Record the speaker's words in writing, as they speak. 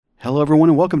Hello, everyone,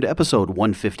 and welcome to episode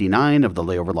 159 of the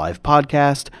Layover Live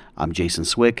podcast. I'm Jason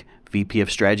Swick, VP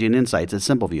of Strategy and Insights at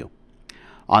SimpleView.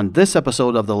 On this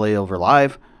episode of the Layover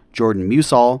Live, Jordan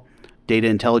Musall, Data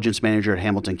Intelligence Manager at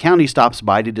Hamilton County, stops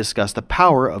by to discuss the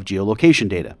power of geolocation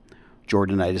data.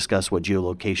 Jordan and I discuss what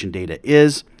geolocation data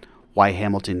is, why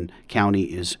Hamilton County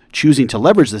is choosing to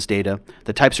leverage this data,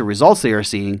 the types of results they are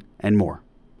seeing, and more.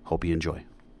 Hope you enjoy.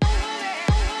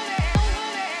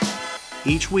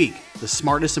 Each week, the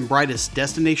smartest and brightest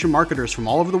destination marketers from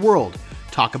all over the world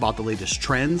talk about the latest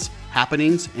trends,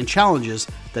 happenings, and challenges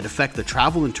that affect the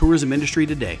travel and tourism industry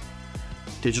today.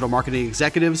 Digital marketing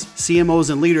executives, CMOs,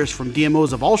 and leaders from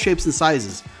DMOs of all shapes and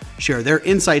sizes share their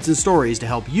insights and stories to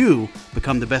help you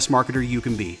become the best marketer you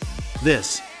can be.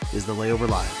 This is the Layover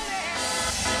Live.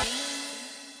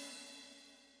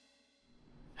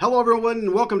 Hello, everyone,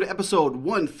 and welcome to episode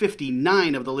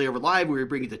 159 of the Layover Live, where we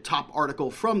bring you the top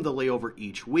article from the Layover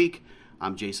each week.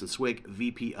 I'm Jason Swick,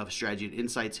 VP of Strategy and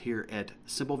Insights here at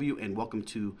SimpleView, and welcome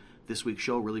to this week's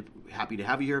show. Really happy to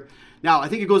have you here. Now, I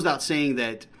think it goes without saying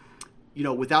that,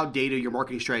 without data, your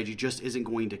marketing strategy just isn't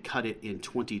going to cut it in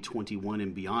 2021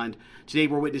 and beyond. Today,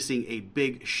 we're witnessing a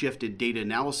big shift in data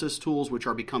analysis tools, which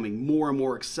are becoming more and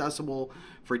more accessible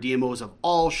for DMOs of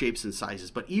all shapes and sizes.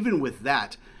 But even with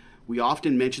that, we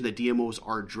often mention that DMOs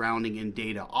are drowning in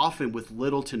data, often with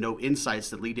little to no insights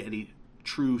that lead to any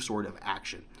true sort of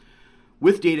action.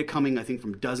 With data coming, I think,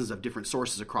 from dozens of different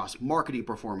sources across marketing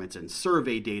performance and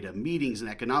survey data, meetings and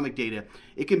economic data,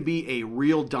 it can be a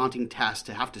real daunting task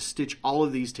to have to stitch all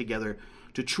of these together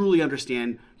to truly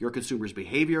understand your consumer's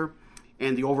behavior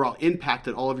and the overall impact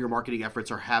that all of your marketing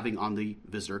efforts are having on the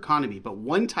visitor economy. But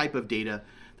one type of data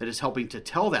that is helping to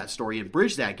tell that story and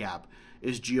bridge that gap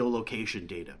is geolocation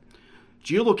data.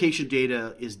 Geolocation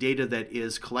data is data that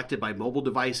is collected by mobile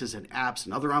devices and apps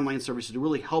and other online services to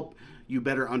really help you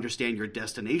better understand your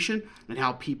destination and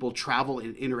how people travel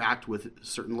and interact with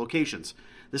certain locations.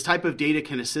 This type of data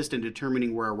can assist in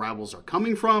determining where arrivals are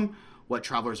coming from, what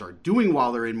travelers are doing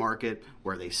while they're in market,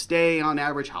 where they stay on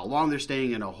average, how long they're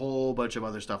staying, and a whole bunch of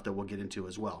other stuff that we'll get into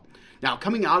as well. Now,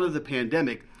 coming out of the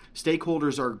pandemic,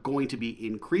 stakeholders are going to be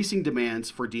increasing demands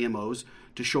for DMOs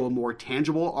to show a more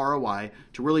tangible ROI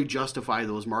to really justify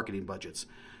those marketing budgets.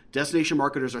 Destination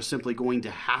marketers are simply going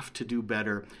to have to do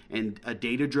better, and a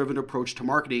data-driven approach to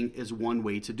marketing is one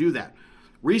way to do that.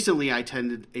 Recently, I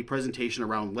attended a presentation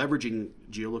around leveraging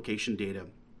geolocation data,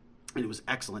 and it was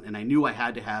excellent, and I knew I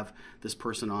had to have this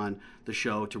person on the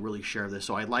show to really share this.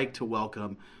 So I'd like to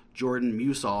welcome Jordan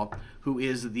Musall, who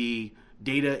is the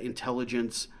Data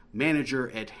Intelligence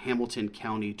Manager at Hamilton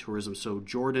County Tourism. So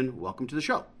Jordan, welcome to the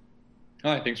show.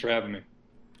 Hi, thanks for having me.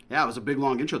 Yeah, it was a big,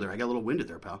 long intro there. I got a little winded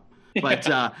there, pal. But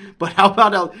but how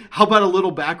about a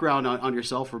little background on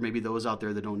yourself for maybe those out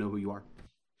there that don't know who you are?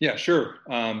 Yeah, sure.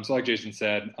 So like Jason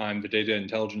said, I'm the Data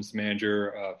Intelligence Manager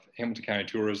of Hamilton County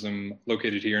Tourism,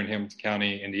 located here in Hamilton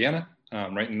County, Indiana,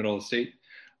 right in the middle of the state.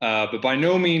 But by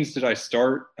no means did I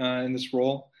start in this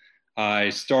role. I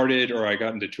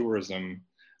got into tourism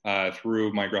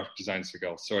through my graphic design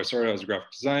skills. So I started as a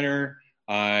graphic designer.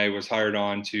 I was hired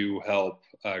on to help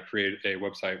create a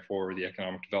website for the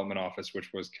Economic Development Office,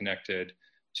 which was connected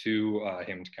to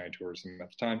Hamilton County Tourism at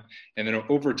the time. And then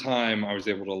over time, I was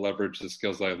able to leverage the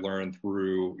skills that I learned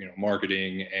through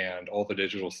marketing and all the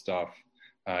digital stuff,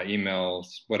 emails,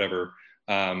 whatever,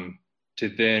 to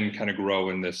then kind of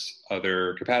grow in this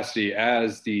other capacity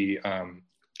as the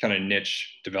kind of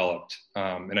niche developed.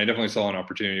 And I definitely saw an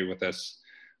opportunity with this.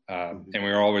 And we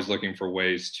are always looking for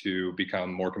ways to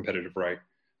become more competitive, right?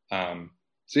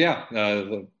 So yeah,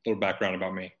 a little background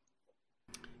about me.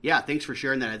 Yeah, thanks for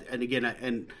sharing that. And again,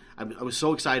 I was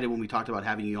so excited when we talked about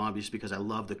having you on, just because I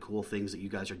love the cool things that you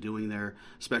guys are doing there,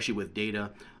 especially with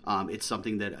data. It's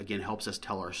something that, again, helps us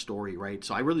tell our story, right?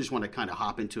 So I really just want to kind of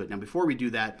hop into it. Now, before we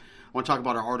do that, I want to talk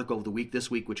about our article of the week this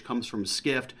week, which comes from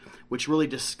Skift, which really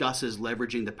discusses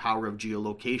leveraging the power of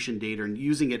geolocation data and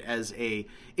using it as a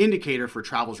indicator for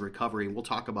travel's recovery. And we'll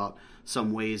talk about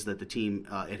some ways that the team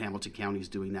at Hamilton County is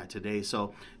doing that today.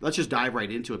 So let's just dive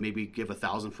right into it, maybe give a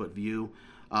 1,000-foot view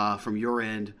from your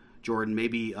end. Jordan,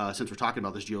 maybe since we're talking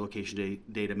about this geolocation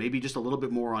data, maybe just a little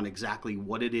bit more on exactly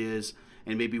what it is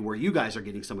and maybe where you guys are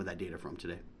getting some of that data from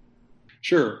today.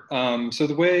 Sure. So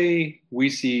the way we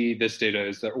see this data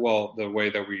is that, the way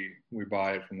that we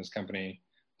buy it from this company,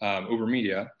 Uber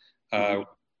Media,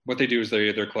 what they do is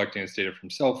they're collecting this data from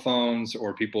cell phones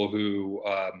or people who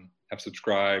have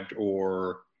subscribed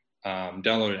or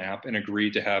download an app and agree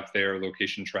to have their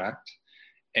location tracked.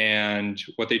 And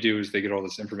what they do is they get all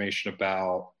this information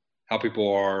about how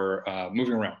people are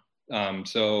moving around.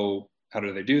 So how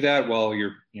do they do that? Well,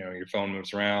 your phone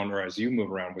moves around, or as you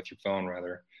move around with your phone,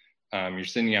 rather, you're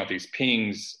sending out these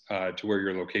pings to where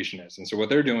your location is. And so what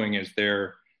they're doing is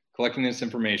they're collecting this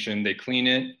information, they clean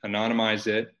it, anonymize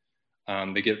it,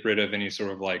 they get rid of any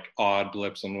sort of like odd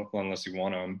blips unless you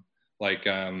want them. Like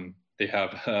they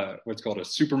have what's called a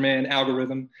Superman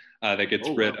algorithm that gets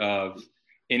rid of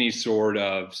any sort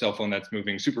of cell phone that's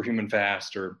moving superhuman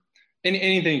fast, or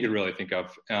anything you could really think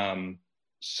of,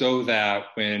 so that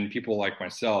when people like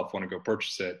myself want to go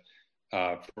purchase it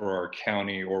for our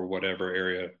county or whatever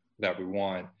area that we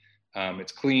want,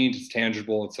 it's cleaned, it's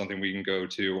tangible, it's something we can go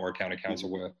to our county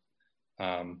council with.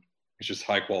 It's just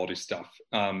high quality stuff.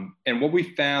 And what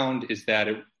we found is that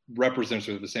it represents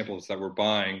sort of the samples that we're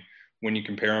buying when you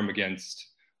compare them against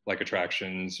like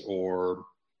attractions or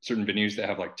certain venues that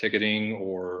have like ticketing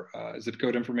or zip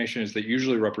code information, is that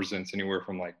usually represents anywhere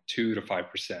from like 2 to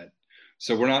 5%.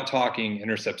 So we're not talking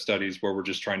intercept studies where we're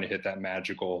just trying to hit that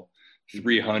magical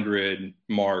 300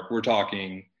 mark. We're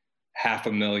talking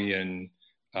 500,000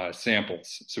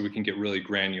 samples, so we can get really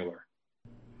granular.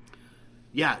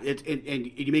 Yeah, and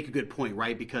you make a good point,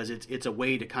 right? Because it's a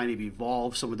way to kind of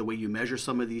evolve some of the way you measure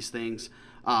some of these things,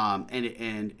 and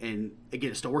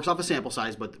again, it still works off a sample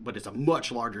size, but it's a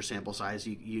much larger sample size.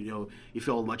 You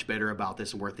feel much better about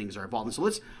this and where things are evolving. So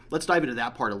let's dive into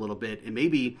that part a little bit, and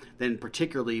maybe then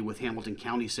particularly with Hamilton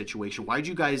County's situation, why did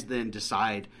you guys then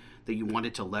decide that you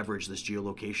wanted to leverage this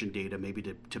geolocation data, maybe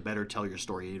to better tell your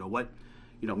story?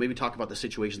 Maybe talk about the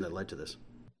situation that led to this.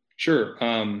 Sure.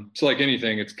 So like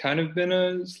anything, it's kind of been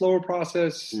a slower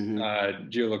process.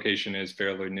 Geolocation is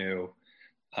fairly new.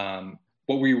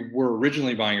 What we were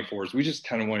originally buying it for is we just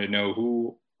kind of wanted to know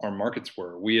who our markets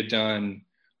were. We had done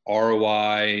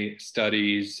ROI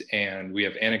studies, and we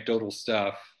have anecdotal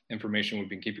stuff, information we've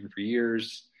been keeping for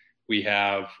years. We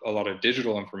have a lot of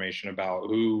digital information about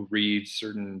who reads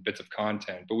certain bits of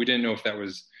content, but we didn't know if that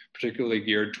was particularly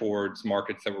geared towards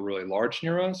markets that were really large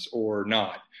near us or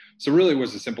not. So really it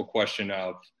was a simple question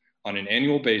of, on an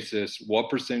annual basis, what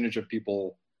percentage of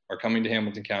people are coming to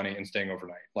Hamilton County and staying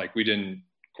overnight? Like, we didn't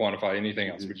quantify anything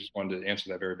else. We just wanted to answer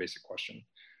that very basic question.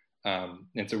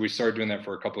 And so we started doing that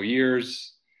for a couple of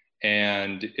years,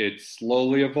 and it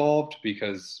slowly evolved,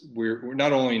 because we're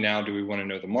not only now do we want to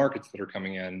know the markets that are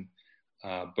coming in,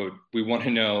 but we want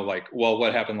to know, like, well,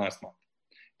 what happened last month?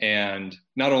 And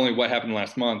not only what happened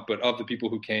last month, but of the people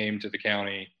who came to the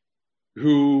county,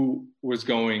 who was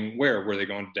going where? Were they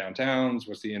going to downtowns?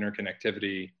 What's the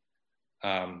interconnectivity?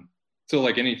 So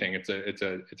like anything, it's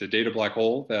a data black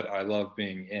hole that I love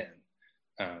being in.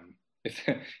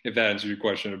 If that answers your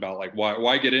question about like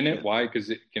why get in it? Why? Because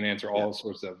it can answer all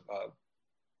sorts of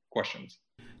questions.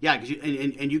 Yeah, because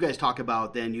you guys talk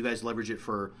about, then you guys leverage it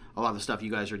for a lot of the stuff you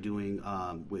guys are doing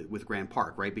with Grand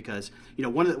Park, right? Because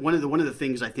one of the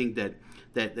things I think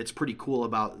that's pretty cool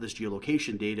about this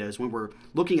geolocation data is when we're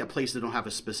looking at places that don't have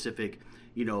a specific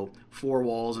four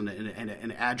walls and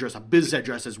an address, a business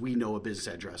address as we know a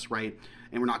business address, right?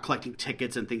 And we're not collecting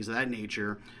tickets and things of that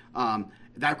nature.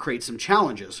 That creates some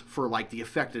challenges for like the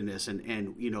effectiveness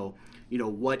and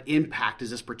what impact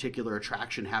is this particular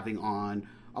attraction having on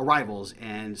arrivals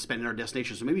and spending our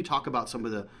destination. So maybe talk about some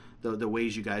of the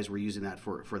ways you guys were using that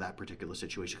for that particular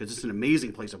situation, because it's an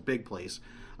amazing place, a big place,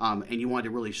 and you wanted to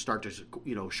really start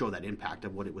to show that impact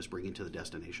of what it was bringing to the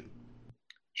destination.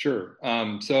 Sure.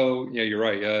 So yeah, you're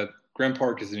right. Grand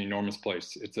Park is an enormous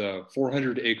place. It's a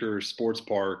 400-acre sports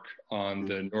park on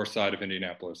the north side of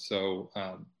Indianapolis. So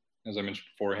as I mentioned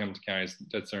before, Hamilton County is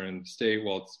dead center in the state.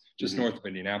 Well, it's just north of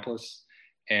Indianapolis.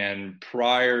 And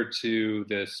prior to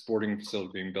this sporting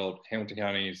facility being built, Hamilton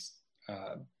County's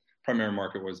primary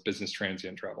market was business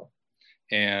transient travel.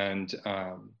 And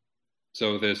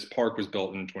so this park was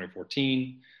built in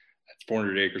 2014. It's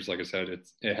 400 acres, like I said.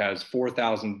 It has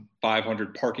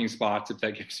 4,500 parking spots, if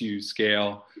that gives you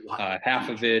scale. Half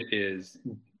of it is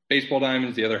baseball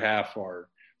diamonds. The other half are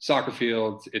soccer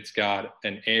fields. It's got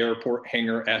an airport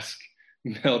hangar-esque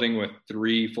building with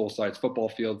 3 full-size football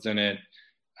fields in it.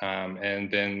 And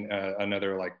then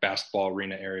another like basketball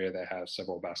arena area that has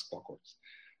several basketball courts.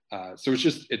 So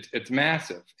it's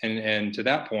massive. And to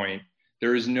that point,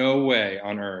 there is no way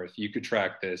on earth you could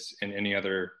track this in any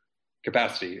other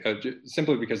capacity,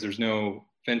 simply because there's no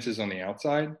fences on the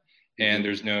outside and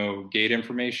there's no gate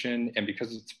information. And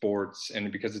because it's sports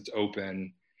and because it's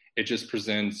open, it just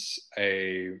presents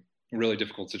a really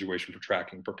difficult situation for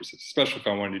tracking purposes, especially if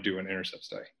I wanted to do an intercept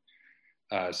study.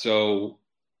 So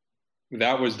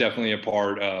that was definitely a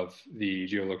part of the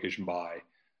geolocation buy.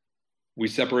 We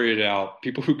separated out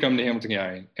people who come to Hamilton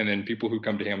County and then people who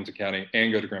come to Hamilton County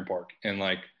and go to Grand Park, and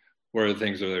like, what are the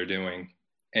things that they're doing?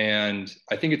 And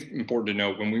I think it's important to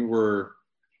note when we were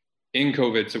in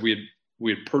COVID, so we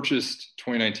had purchased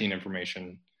 2019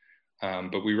 information,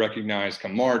 but we recognized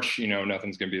come March,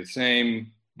 nothing's going to be the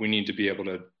same. We need to be able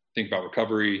to think about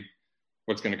recovery.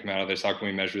 What's going to come out of this? How can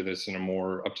we measure this in a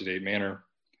more up-to-date manner?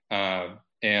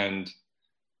 And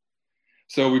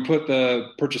so we put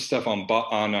the purchase stuff on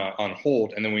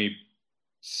hold, and then we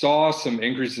saw some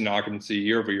increase in occupancy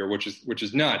year over year, which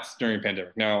is nuts during a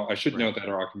pandemic. Now, I should note that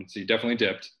our occupancy definitely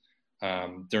dipped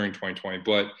during 2020,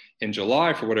 but in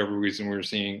July, for whatever reason, we were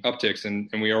seeing upticks, and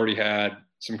we already had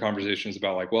some conversations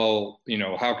about like, well,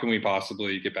 how can we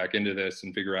possibly get back into this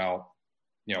and figure out,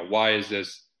 why is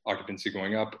this occupancy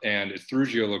going up? And it's through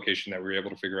geolocation that we were able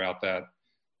to figure out that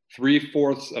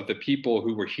 3/4 of the people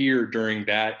who were here during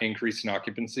that increase in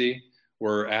occupancy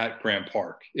were at Grant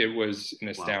Park. It was an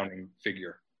astounding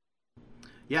figure.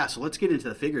 Yeah, so let's get into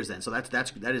the figures then. So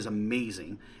that is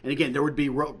amazing. And again, it'd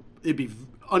be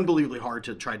unbelievably hard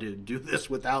to try to do this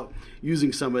without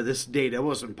using some of this data. It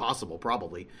wasn't possible,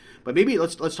 probably. But maybe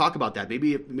let's talk about that.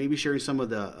 Maybe sharing some of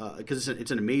the because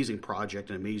it's an amazing project,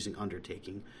 an amazing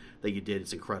undertaking that you did.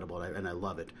 It's incredible, and I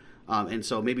love it. And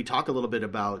so maybe talk a little bit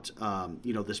about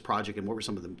this project and what were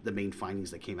some of the main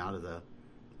findings that came out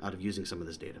of using some of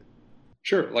this data.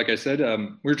 Sure. Like I said,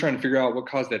 we were trying to figure out what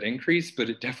caused that increase, but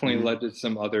it definitely led to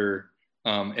some other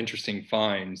interesting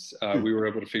finds. We were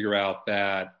able to figure out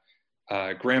that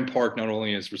Grant Park not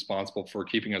only is responsible for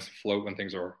keeping us afloat when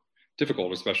things are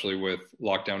difficult, especially with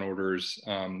lockdown orders.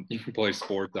 You can play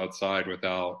sports outside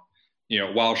without,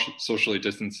 while socially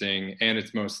distancing, and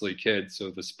it's mostly kids,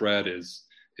 so the spread is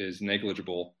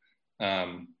negligible.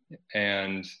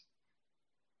 And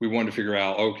we wanted to figure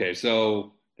out, okay,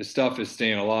 so the stuff is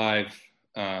staying alive.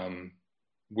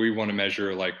 We want to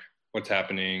measure like what's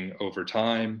happening over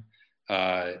time.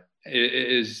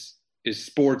 Is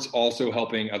sports also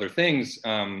helping other things?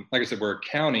 Like I said, we're a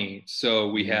county, so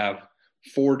we have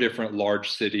 4 different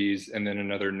large cities and then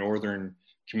another northern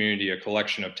community, a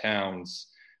collection of towns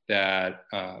that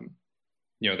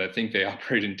that think they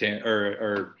operate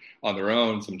or on their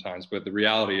own sometimes. But the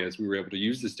reality is we were able to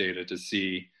use this data to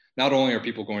see not only are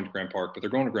people going to Grant Park, but they're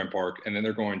going to Grant Park and then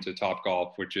they're going to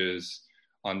Topgolf, which is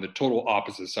on the total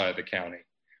opposite side of the county.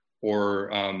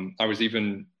 Or I was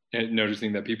even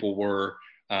noticing that people were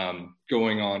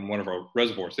going on one of our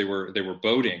reservoirs. They were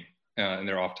boating in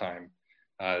their off time.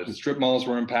 The strip malls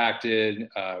were impacted.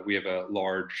 We have a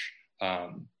large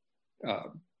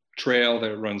trail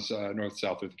that runs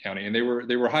north-south through the county, and they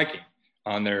were hiking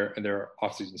on their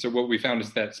off season. So what we found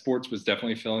is that sports was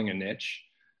definitely filling a niche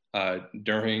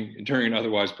during an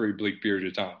otherwise pretty bleak period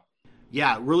of time.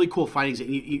 Yeah, really cool findings. And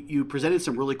you presented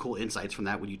some really cool insights from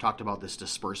that when you talked about this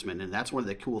disbursement, and that's one of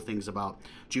the cool things about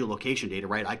geolocation data,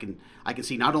 right? I can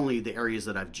see not only the areas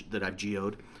that I've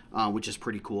geoed, which is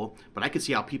pretty cool, but I can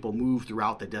see how people move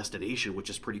throughout the destination, which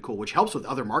is pretty cool, which helps with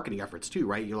other marketing efforts too,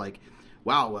 right? You're like,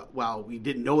 wow, we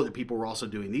didn't know that people were also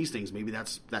doing these things. Maybe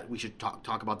that we should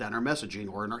talk about that in our messaging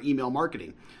or in our email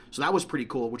marketing. So that was pretty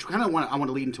cool, which I want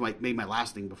to lead into my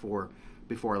last thing before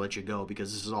I let you go,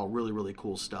 because this is all really, really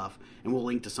cool stuff. And we'll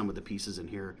link to some of the pieces in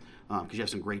here because you have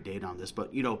some great data on this.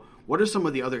 But, what are some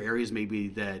of the other areas maybe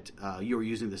that you were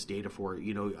using this data for?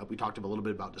 We talked a little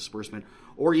bit about disbursement,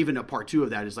 or even a part 2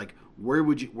 of that is like, where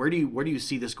do you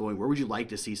see this going? Where would you like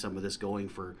to see some of this going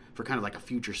for kind of like a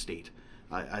future state?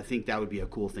 I think that would be a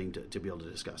cool thing to be able to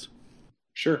discuss.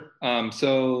 Sure.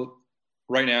 So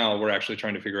right now we're actually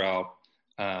trying to figure out,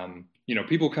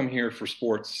 people come here for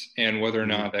sports, and whether or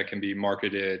not that can be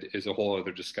marketed is a whole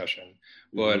other discussion.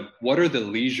 But what are the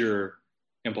leisure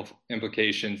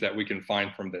implications that we can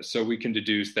find from this? So we can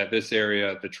deduce that this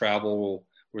area, the travel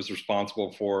was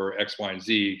responsible for X, Y, and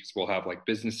Z, because we'll have like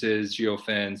businesses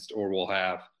geofenced, or we'll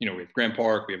have, we have Grant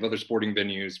Park, we have other sporting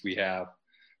venues, we have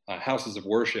houses of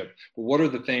worship. But what are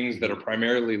the things that are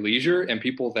primarily leisure and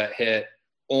people that hit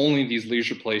only these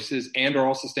leisure places and are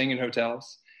also staying in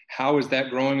hotels? How is that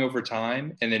growing over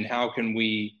time? And then how can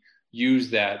we use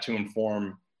that to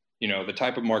inform, the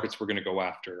type of markets we're going to go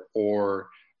after? Or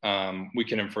we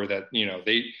can infer that,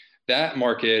 that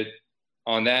market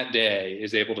on that day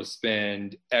is able to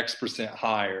spend X%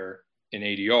 higher in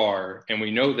ADR. And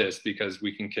we know this because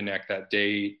we can connect that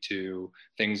day to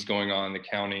things going on in the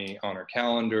county on our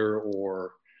calendar,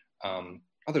 or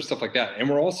other stuff like that. And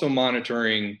we're also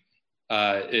monitoring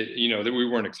that we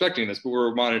weren't expecting this, but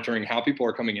we're monitoring how people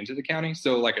are coming into the county.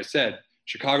 So like I said,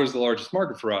 Chicago is the largest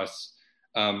market for us.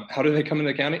 How do they come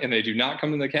into the county? And they do not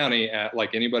come into the county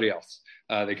like anybody else.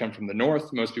 They come from the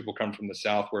north. Most people come from the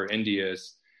south, where Indy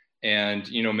is. And,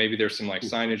 maybe there's some like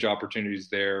signage opportunities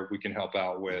there. We can help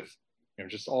out with,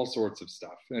 just all sorts of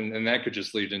stuff. And that could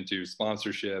just lead into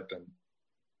sponsorship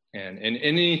and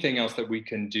anything else that we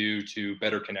can do to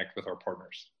better connect with our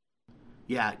partners.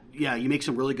 Yeah, you make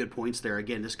some really good points there.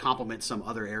 Again, this complements some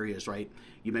other areas, right?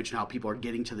 You mentioned how people are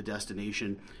getting to the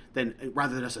destination. Then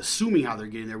rather than us assuming how they're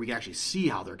getting there, we can actually see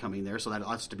how they're coming there, so that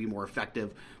allows us to be more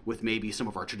effective with maybe some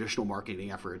of our traditional marketing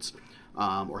efforts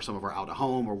or some of our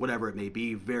out-of-home or whatever it may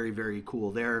be. Very, very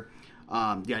cool there.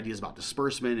 The ideas about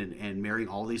disbursement and marrying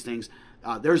all these things.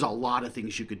 There's a lot of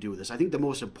things you could do with this. I think the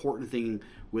most important thing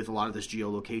with a lot of this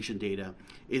geolocation data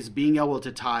is being able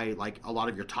to tie like a lot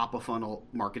of your top of funnel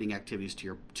marketing activities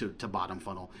to bottom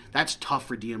funnel. That's tough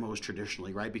for DMOs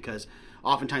traditionally, right? Because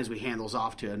oftentimes we hand those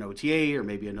off to an OTA or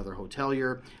maybe another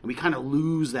hotelier, and we kind of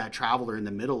lose that traveler in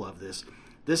the middle of this.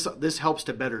 This helps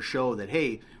to better show that,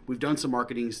 hey, we've done some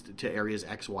marketing to areas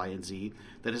X, Y, and Z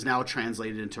that is now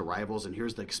translated into arrivals, and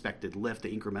here's the expected lift,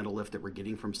 the incremental lift that we're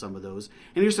getting from some of those.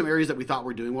 And here's some areas that we thought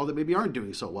were doing well that maybe aren't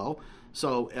doing so well.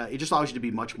 So it just allows you to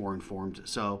be much more informed.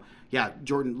 So, yeah,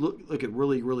 Jordan, look at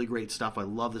really, really great stuff. I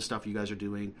love the stuff you guys are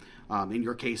doing. In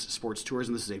your case, sports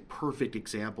tourism, this is a perfect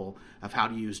example of how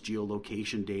to use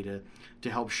geolocation data to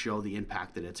help show the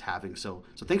impact that it's having. So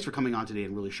thanks for coming on today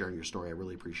and really sharing your story. I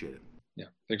really appreciate it. Yeah,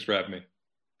 thanks for having me.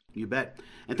 You bet.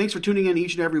 And thanks for tuning in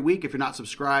each and every week. If you're not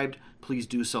subscribed, please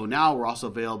do so now. We're also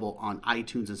available on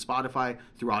iTunes and Spotify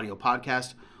through audio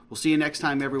podcast. We'll see you next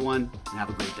time, everyone, and have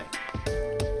a great day.